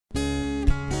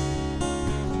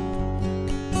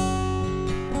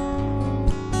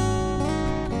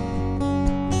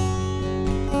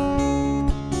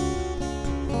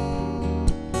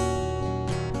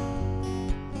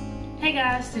Hey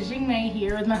guys, Stitching May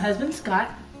here with my husband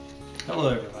Scott. Hello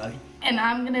everybody. And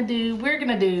we're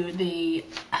gonna do the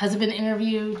husband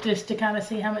interview just to kind of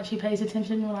see how much he pays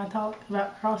attention when I talk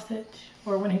about cross stitch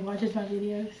or when he watches my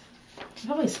videos. He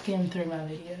probably skim through my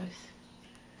videos.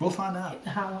 We'll find out.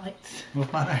 The highlights. We'll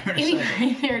find out here in a Anyway,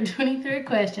 second. there are 23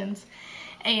 questions.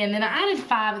 And then I added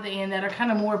 5 at the end that are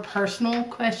kind of more personal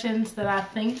questions that I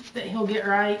think that he'll get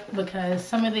right, because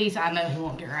some of these I know he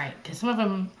won't get right because some of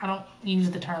them I don't use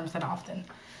the terms that often.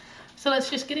 So let's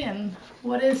just get in.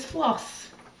 What is floss?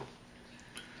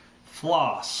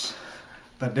 Floss.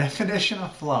 The definition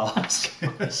of floss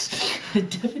is... The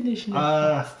definition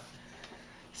of floss.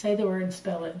 Say the word,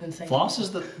 spell it, and then say floss is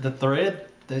the thread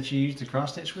that you use to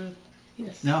cross stitch with?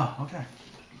 Yes. No, okay.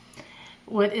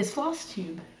 What is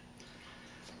Flosstube?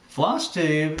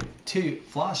 Flosstube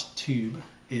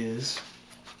is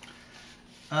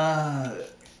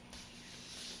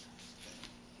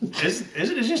it's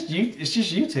just YouTube. It's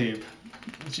just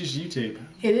YouTube.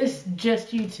 It is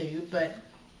just YouTube, but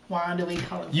why do we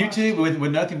call it YouTube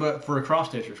with nothing but for cross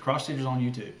stitchers. Cross stitchers on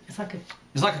YouTube. It's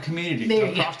like a community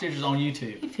of cross stitchers on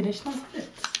YouTube. You finished my sentence.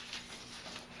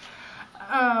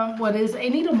 What is a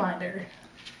needle minder?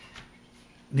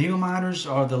 Needle minders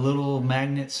are the little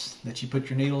magnets that you put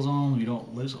your needles on. You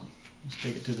don't lose them. You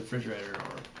stick it to the refrigerator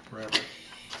or wherever.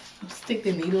 Stick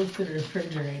the needles to the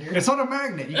refrigerator. It's on a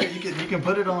magnet. You can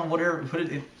put it on whatever. Put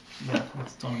it in. Yeah,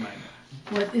 it's on a magnet.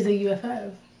 What is a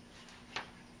UFO?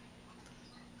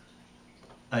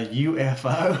 A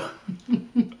UFO?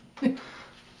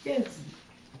 Yes.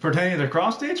 Pertaining to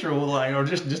cross stitch or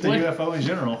just a UFO in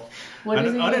general? What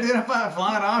is an unidentified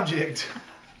flying object.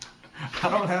 I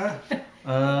don't know.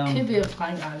 Could be a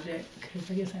flying object, because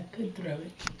I guess I could throw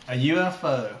it. A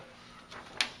UFO.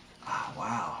 Oh,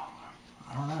 wow.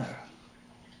 I don't know.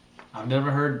 I've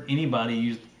never heard anybody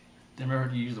use the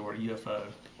word UFO.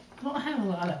 I don't have a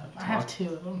lot of them. I have 2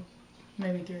 of them,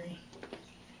 maybe 3.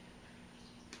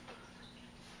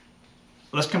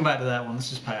 Let's come back to that one. Let's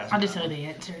just pass. I'll just tell you the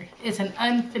answer. It's an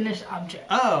unfinished object.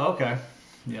 Oh, okay.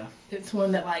 Yeah. It's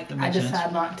one that I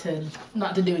decide not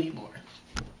to do anymore.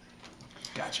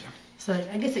 Gotcha. So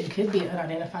I guess it could be an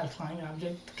unidentified flying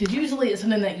object, because usually it's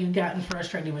something that you've gotten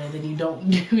frustrated with and you don't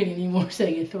do it anymore, so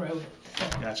you throw it. So.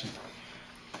 Gotcha.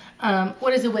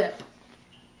 What is a whip?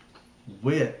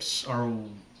 Whips are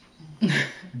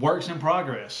works in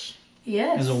progress.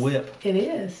 Yes. Is a whip. It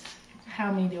is.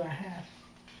 How many do I have?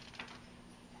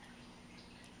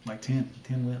 Like 10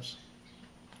 whips.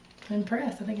 I'm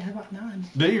impressed. I think I have about 9.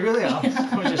 Do you really? I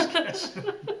was just guessing.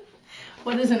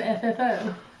 What is an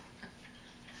FFO?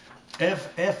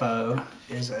 FFO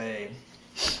is a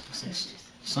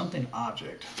something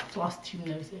object. Flosstube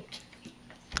knows it.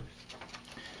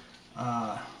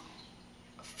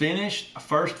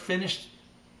 First finished.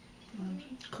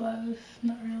 Close,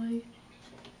 not really.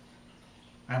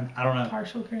 I don't know.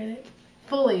 Partial credit.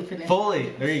 Fully finished. Fully.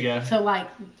 There you go. So like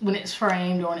when it's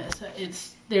framed or when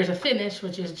there's a finish,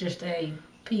 which is just a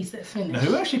piece that's finished. Now,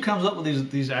 who actually comes up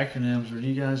with these acronyms, or do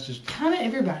you guys just... Kind of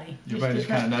everybody. Everybody just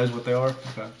kind of knows what they are?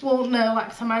 Okay. Well, no,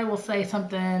 like somebody will say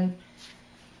something,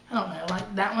 I don't know,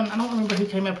 like that one, I don't remember who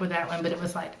came up with that one, but it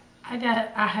was like, I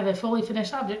have a fully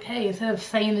finished object. Hey, instead of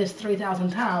saying this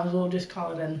 3,000 times, we'll just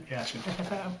call it an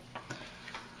FFO.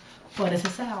 What is a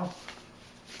sow?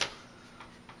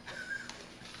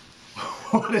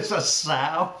 What is a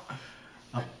sow?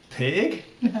 A pig?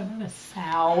 No, not a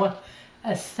sow.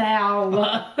 A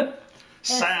sow.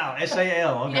 Sow.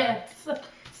 S-A-L. Okay. Yes.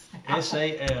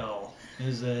 S-A-L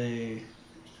is a...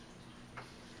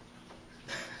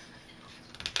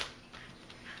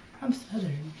 I'm Southern.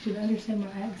 You should understand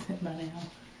my accent by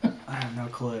now. I have no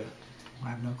clue. I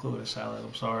have no clue what a sow is.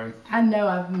 I'm sorry. I know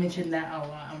I've mentioned that a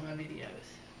lot on my videos.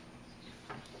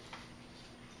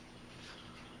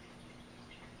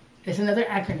 It's another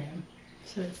acronym,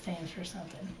 so it stands for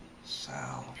something.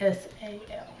 Sow.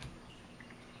 S-A-L.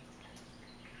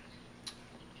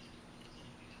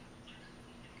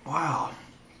 Wow.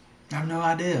 I have no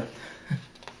idea.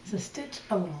 It's a stitch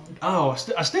along. Oh,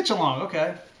 a stitch along.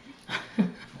 Okay.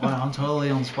 Wow, I'm totally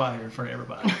on the spot here in front of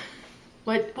everybody.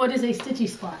 What is a stitchy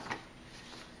spot?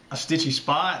 A stitchy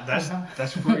spot? That's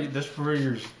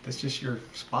just your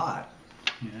spot.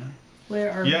 Yeah.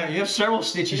 Where are you have several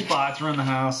stitchy spots around the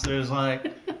house. There's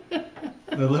like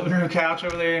the living room couch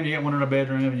over there, and you got one in the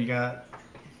bedroom, and you got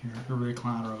your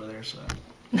recliner over there. So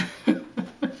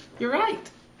you're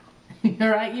right.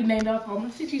 You're right. You named off all my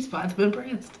stitchy spots. I'm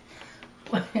impressed.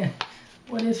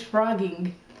 What is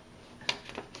frogging?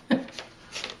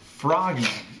 Frogging.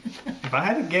 If I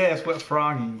had to guess what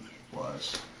frogging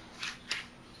was.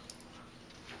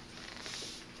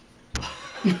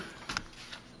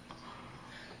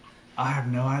 I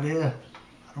have no idea.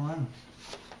 I don't know.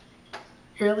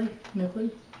 Really? No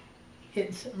clue?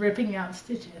 It's ripping out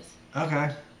stitches.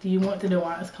 Okay. Do you want to know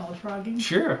why it's called frogging?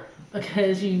 Sure.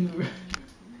 Because you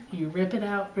rip it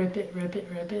out, rip it, rip it,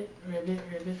 rip it, rip it,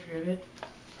 rip it, rip it.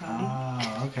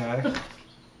 Ah, okay.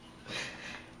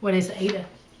 What is Aida?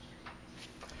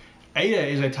 Aida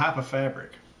is a type of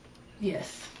fabric.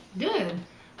 Yes. Good.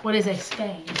 What is a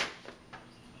skein?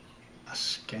 A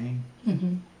skein?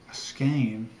 Mm-hmm. A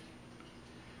skein?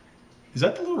 Is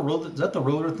that the little ruler? Is that the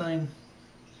ruler thing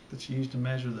that you use to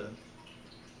measure the?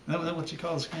 Is that what you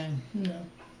call a skein? No.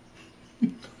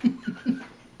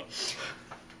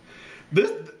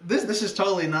 This is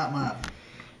totally not mine.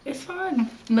 It's fine.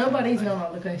 Nobody's known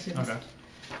all the questions. Okay.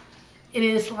 It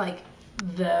is like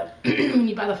when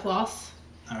you buy the floss,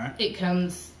 All right. it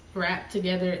comes wrapped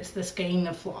together. It's the skein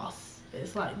of floss.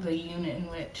 It's like the unit in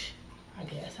which, I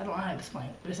guess, I don't know how to explain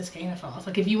it, but it's a skein of floss.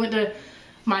 Like if you went to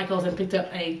Michael's and picked up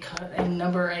a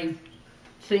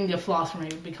thing of floss from me,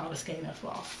 it would be called a skein of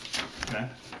floss. Okay.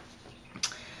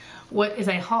 What is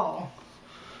a haul?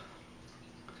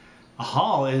 A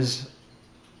haul is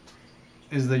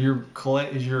your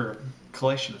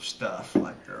collection of stuff,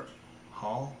 like your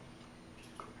haul.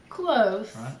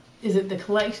 Close. Right. Is it the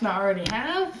collection I already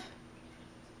have?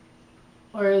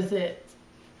 Or is it...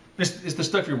 It's the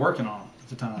stuff you're working on at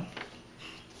the time.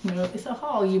 No, it's a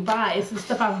haul you buy. It's the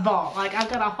stuff I've bought. Like, I've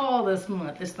got a haul this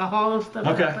month. It's the haul of stuff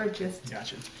I purchased.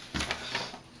 Gotcha.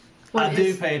 What I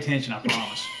do pay attention, I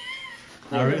promise.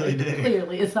 I really do.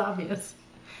 Clearly, it's obvious.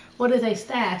 What is a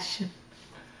stash?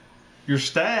 Your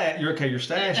stash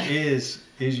is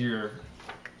your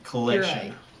collection. You're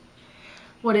right.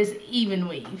 What is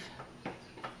Evenweave?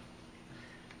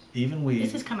 Evenweave.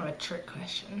 This is kind of a trick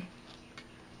question.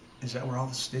 Is that where all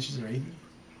the stitches are even?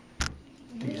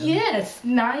 Together? Yes,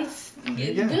 nice,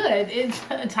 you go. good. It's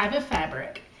a type of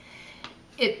fabric.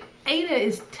 Aida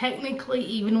is technically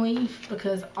Evenweave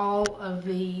because all of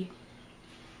the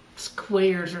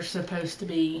squares are supposed to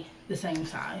be the same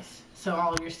size, so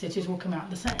all of your stitches will come out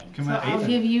the same. I'll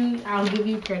give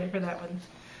you credit for that one.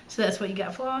 So that's what you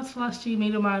got: floss, Flosstube,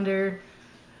 needle minder.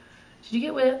 Did you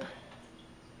get whip?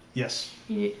 Yes.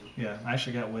 Yeah, I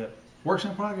actually got whip. Works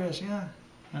in progress. Yeah,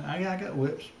 I got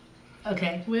whips.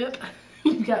 Okay, whip.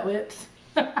 You got whips.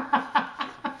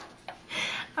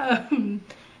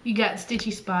 You got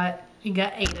Stitchy Spot. You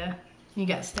got Aida. You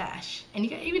got Stash, and you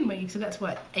got Evenweave. So that's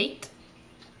what, 8?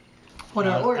 What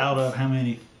are orts? Out of how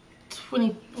many?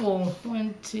 20. Well,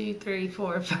 1, 2, 3,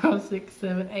 4, 5, 6,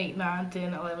 7, 8, 9,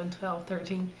 10, 11, 12,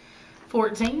 13,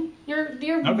 14. You're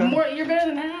okay. more. You're better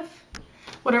than half.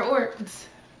 What are orts?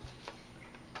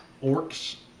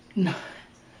 Orcs. No.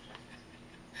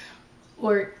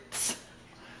 Orts.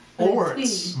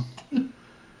 Orts.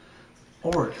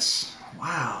 Orts.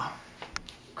 Wow.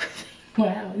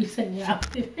 Wow, you said wow.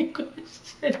 Different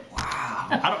question. Wow.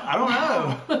 I don't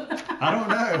know. I don't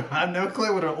know. I have no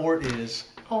clue what an ort is.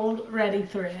 Old ready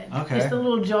thread. Okay. It's the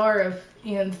little jar of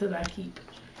ends that I keep.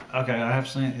 Okay, I've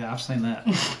seen that.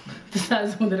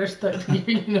 Besides the one that are stuck to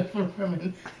your uniform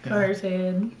and car's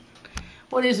head.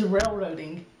 What is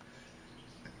railroading?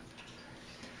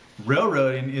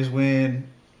 Railroading is when...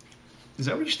 Is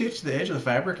that when you stitch the edge of the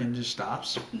fabric and it just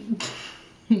stops?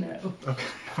 No.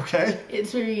 Okay.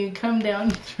 It's where you come down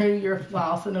through your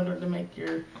floss in order to make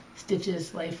your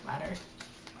stitches lay flatter.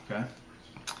 Okay.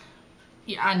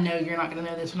 Yeah, I know you're not going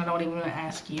to know this one. I don't even want to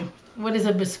ask you. What is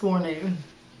a biscornu?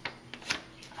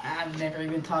 I've never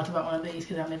even talked about one of these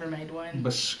because I've never made one.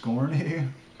 Biscornu?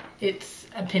 It's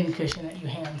a pin cushion that you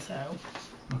hand sew.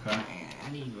 Okay. I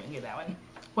knew you wouldn't get that one.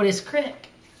 What is kreinik?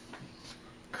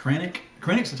 Kreinik?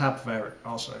 Kreinik's a type of fabric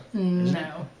also.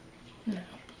 No.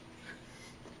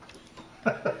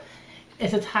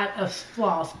 It's a type of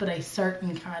floss, but a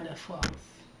certain kind of floss.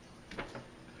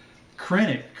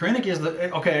 Kreinik. Kreinik is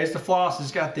it's the floss.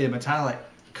 It's got the metallic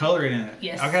coloring in it.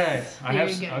 Yes. Okay. I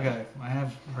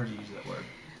have heard you use that word.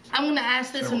 I'm gonna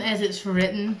ask this one as it's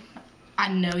written. I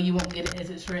know you won't get it as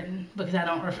it's written because I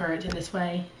don't refer it to this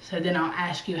way. So then I'll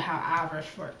ask you how I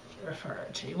refer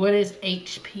it to. What is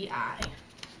HPI?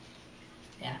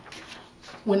 Yeah.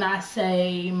 When I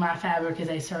say my fabric is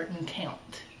a certain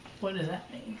count, what does that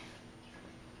mean?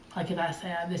 Like if I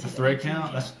say this is thread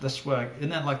count. That's what. Isn't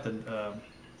that like the?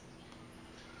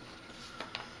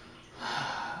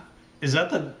 Is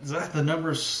that the number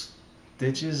of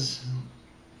stitches?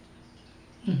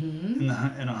 Mm-hmm.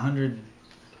 In 100.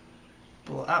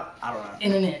 Well, I don't know.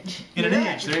 In an inch. In an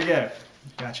inch. There you go.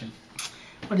 Gotcha.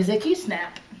 What is a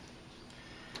Q-snap?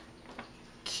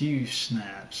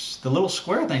 Q-snaps. The little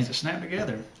square things that snap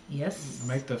together. Yes.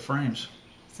 Make the frames.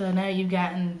 So now you've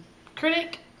gotten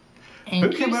kreinik, And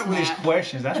Who came up with these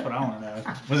questions? That's what I want to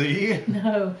know. Was it you?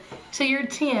 No. So you're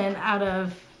 10 out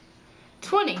of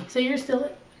 20. So you're still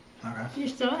at,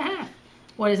 at half.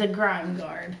 What is a grime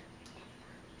guard?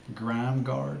 Grime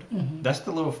guard? That's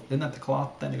the little, isn't that the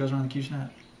cloth thing that goes around the Q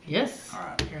snap? Yes. All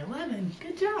right. You're 11.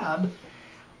 Good job.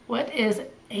 What is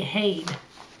a HAED?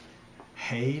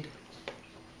 HAED?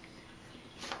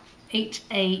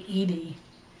 HAED.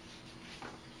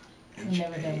 I've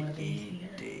never done one of these either.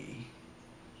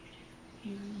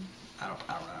 I don't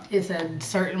know. It's a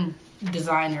certain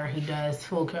designer who does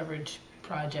full coverage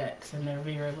projects, and they're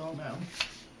very well known.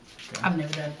 Okay. I've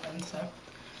never done one, so.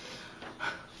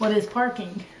 What is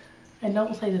parking? And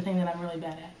don't say the thing that I'm really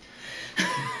bad at.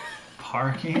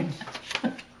 Parking?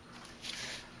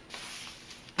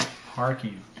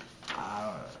 Parking.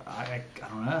 I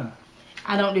don't know.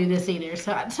 I don't do this either.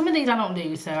 So some of these I don't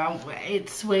do. So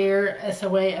it's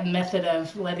a method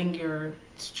of letting your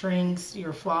strings,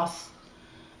 your floss,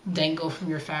 dangle from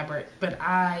your fabric. But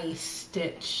I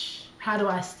stitch. How do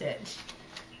I stitch?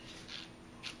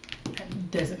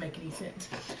 That doesn't make any sense.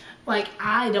 Like,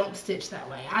 I don't stitch that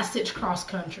way. I stitch cross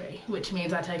country, which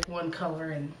means I take one color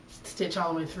and stitch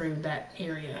all the way through that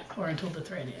area or until the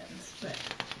thread ends. But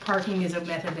parking is a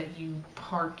method that you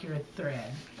park your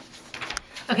thread.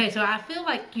 Okay, so I feel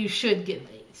like you should get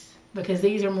these because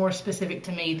these are more specific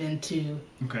to me than to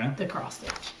the cross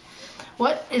stitch.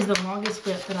 What is the longest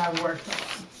whip that I've worked on?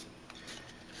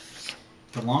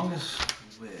 The longest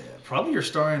whip? Probably your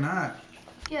Starry Night.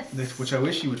 Yes. Which I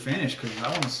wish you would finish because I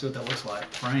want to see what that looks like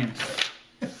framed.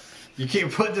 You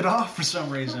keep putting it off for some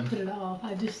reason. I don't put it off.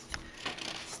 I just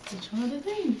stitch on other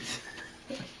things.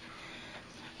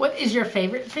 What is your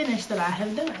favorite finish that I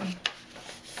have done?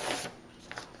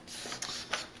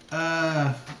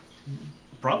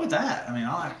 Probably that. I mean,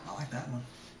 I like that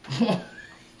one.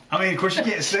 I mean, of course you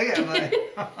can't see it,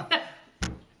 but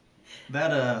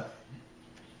that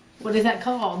What is that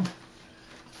called?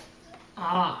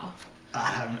 I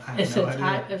have it's no a idea.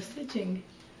 type of stitching.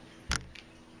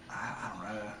 I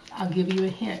don't know. I'll give you a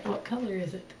hint. What color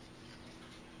is it?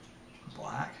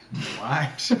 Black.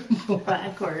 White.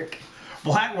 Black work.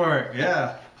 Black work.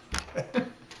 Yeah.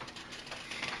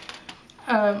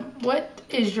 What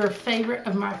is your favorite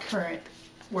of my current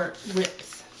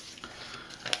whips?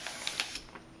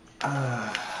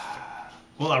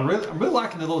 Well, I'm really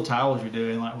liking the little towels you're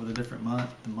doing, like with the different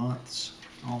months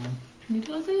on them. Can you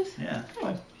do those? Yeah.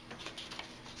 Oh.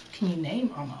 Can you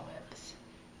name all my whips?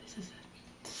 This is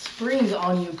a springs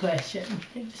on you question.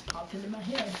 It just popped into my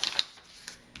head.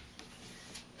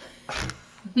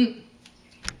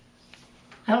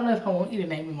 I don't know if I want you to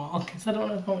name them all because I don't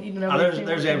know if I want you to know.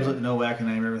 There's absolutely no way I can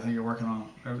name everything you're working on.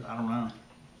 I don't know.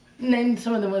 Name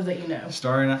some of the ones that you know.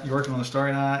 Starry Night. You're working on the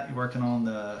Starry Night. You're working on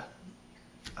the.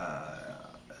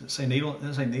 Does it say needle?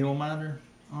 Does it say needle minder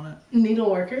on it?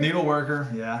 Needle worker. Needle worker.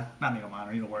 Yeah, not needle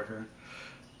minder. Needle worker.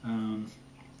 Of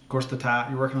course, the type.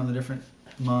 You're working on the different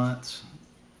months.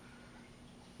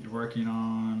 You're working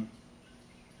on.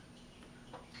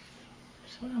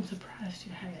 So I'm surprised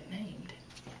you have it named.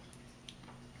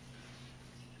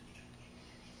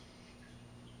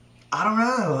 I don't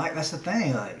know. Like that's the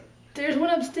thing. Like. There's one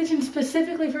I'm stitching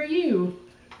specifically for you.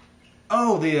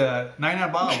 Oh, the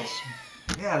 99 bottles.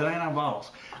 Yeah, the 99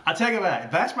 bottles. I take it back.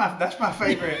 That's my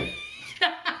favorite.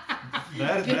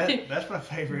 That's my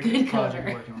favorite Good project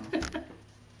color. working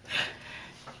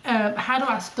on. How do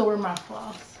I store my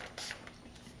floss?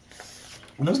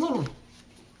 And those little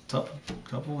not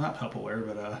Tupperware,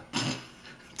 but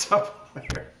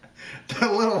Tupperware.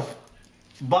 The little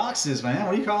boxes, man.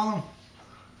 What do you call them?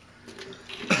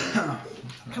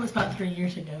 That was about 3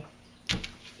 years ago.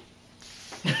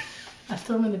 I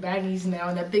store them in the baggies now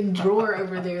in that big drawer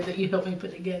over there that you helped me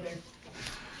put together.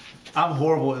 I'm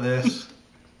horrible at this.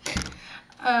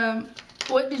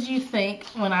 What did you think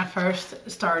when I first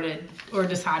started or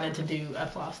decided to do a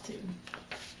floss tube?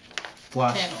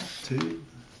 Floss tube?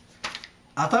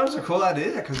 I thought it was a cool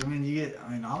idea because,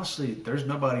 honestly, there's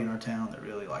nobody in our town that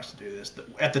really likes to do this.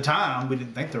 At the time, we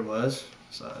didn't think there was,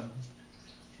 so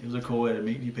it was a cool way to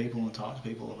meet new people and talk to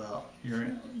people about your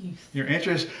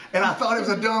interests. And I thought it was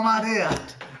a dumb idea.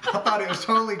 I thought it was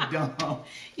totally dumb.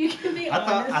 You can be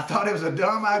honest. I thought it was a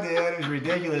dumb idea and it was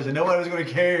ridiculous and nobody was going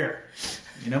to care.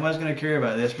 Nobody's going to care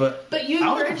about this, but you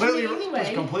encouraged me anyway. I was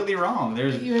completely wrong.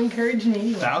 You encouraged me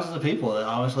anyway. Thousands of people that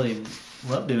honestly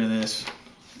love doing this.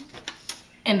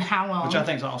 And how long? Which I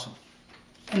think is awesome.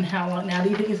 And how long? Now, do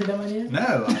you think it's a dumb idea?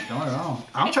 No, I don't at all.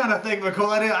 I'm trying to think of a cool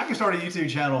idea. I can start a YouTube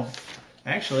channel,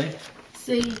 actually.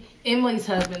 See, Emily's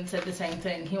husband said the same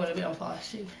thing. He wanted to be on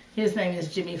Flosstube. His name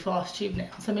is Jimmy Flosstube now.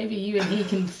 So maybe you and he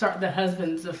can start the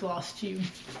husbands of Flosstube.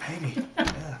 Maybe,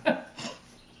 yeah.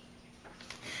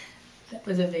 That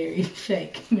was a very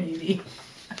fake movie.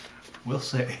 We'll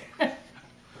see.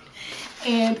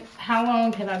 And how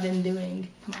long have I been doing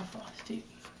my Flosstube?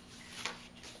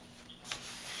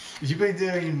 You've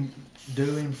been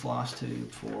doing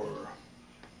Flosstube for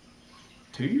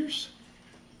 2 years?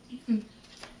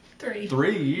 3.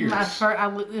 3 years. I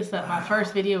looked this up. My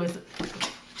first video was.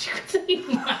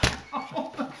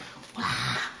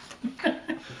 Wow.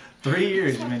 3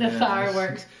 years. Like the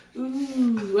fireworks.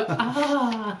 Ooh,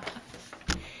 ah.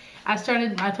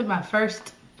 I put my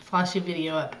first Flosstube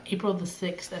video up April the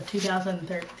 6th of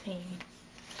 2013.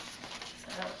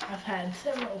 So I've had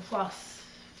several floss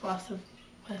of,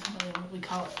 what we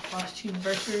call it, Flosstube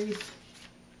anniversaries.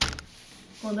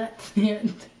 Well, that's it.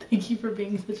 Thank you for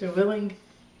being such a willing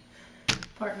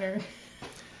partner.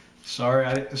 Sorry,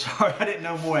 I didn't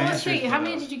know more answers. Let's see, how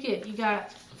many did you get? You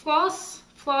got floss,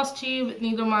 Flosstube,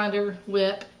 needle minder,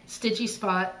 whip, Stitchy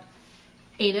spot,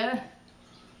 Aida,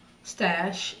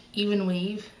 stash,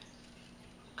 Evenweave,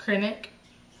 kreinik.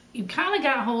 You kind of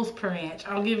got holes per inch.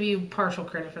 I'll give you partial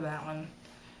credit for that one.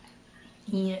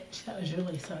 Inch, that was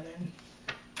really southern.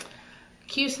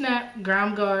 Q-snap,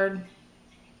 Grime guard.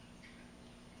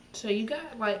 So you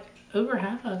got like over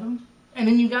half of them. And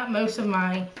then you got most of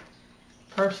my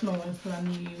personal ones that I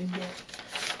knew you would get.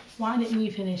 Why didn't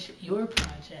you finish your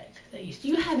project?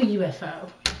 You have a UFO.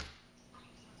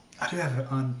 I do have it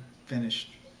unfinished.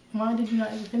 Why did you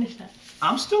not even finish that?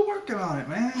 I'm still working on it,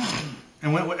 man.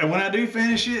 And when I do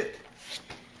finish it...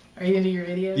 Are you going to do your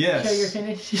video? Yes. Show you're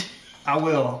finished? I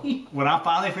will. When I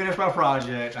finally finish my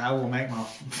project, I will make my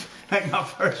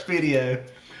first video.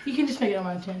 You can just make it on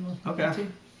my channel. Okay. Okay.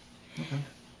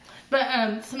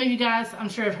 But some of you guys, I'm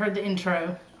sure, have heard the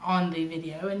intro on the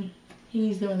video, and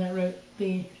he's the one that wrote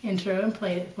the intro and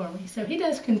played it for me. So he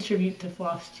does contribute to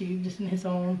Flosstube just in his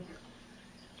own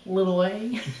little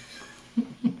way.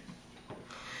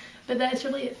 But that's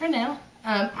really it for now.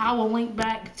 I will link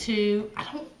back to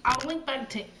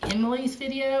Emily's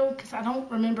video because I don't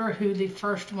remember who the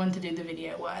first one to do the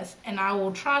video was, and I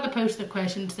will try to post the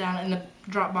questions down in the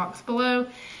drop box below.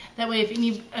 That way, if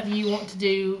any of you want to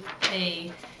do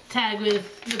a tag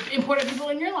with the important people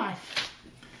in your life.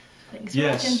 Thanks for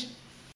watching.